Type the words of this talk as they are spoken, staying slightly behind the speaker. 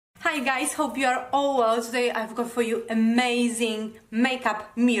Hi guys, hope you are all well. Today I've got for you amazing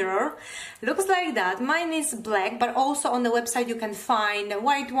makeup mirror. Looks like that. Mine is black, but also on the website you can find a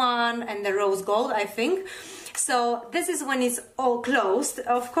white one and the rose gold, I think. So this is when it's all closed.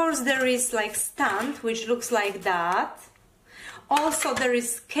 Of course there is like stand which looks like that. Also there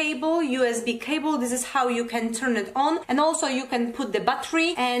is cable, USB cable. This is how you can turn it on, and also you can put the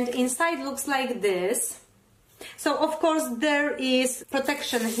battery, and inside looks like this. So of course there is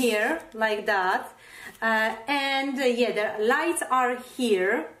protection here like that, yeah, the lights are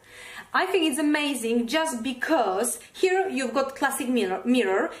here. I think it's amazing just because here you've got classic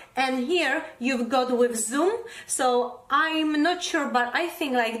mirror and here you've got with zoom. So I'm not sure, but I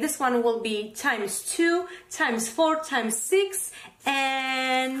think like this one will be ×2, ×4, ×6,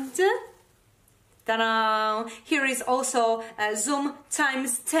 and ta-da! Here is also zoom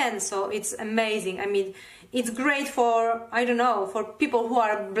 ×10, so it's amazing. I mean, it's great for, I don't know, for people who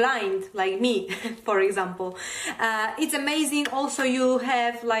are blind like me, for example. It's amazing. Also you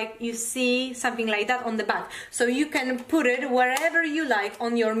have, like, you see something like that on the back, so you can put it wherever you like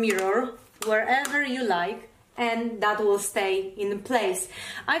on your mirror, wherever you like, and that will stay in place.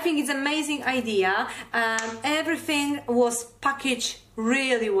 I think it's an amazing idea. Everything was packaged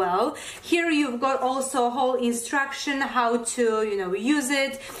really well. Here you've got also a whole instruction how to, you know, use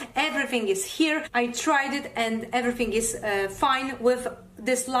it. Everything is here. I tried it and everything is fine with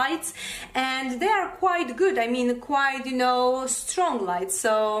these lights, and they are quite good. I mean, quite, you know, strong lights.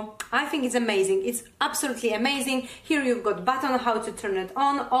 So I think it's amazing. It's absolutely amazing. Here you've got button how to turn it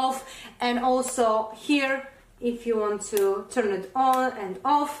on, off, and also here if you want to turn it on and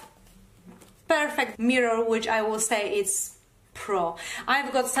off. Perfect mirror, which I will say it's pro.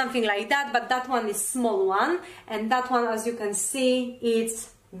 I've got something like that, but that one is small one, and that one, as you can see,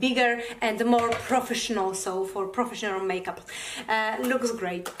 it's bigger and more professional, so for professional makeup. Looks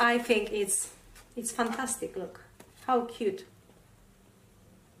great. I think it's fantastic. Look how cute.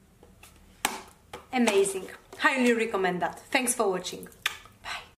 Amazing. Highly recommend that. Thanks for watching.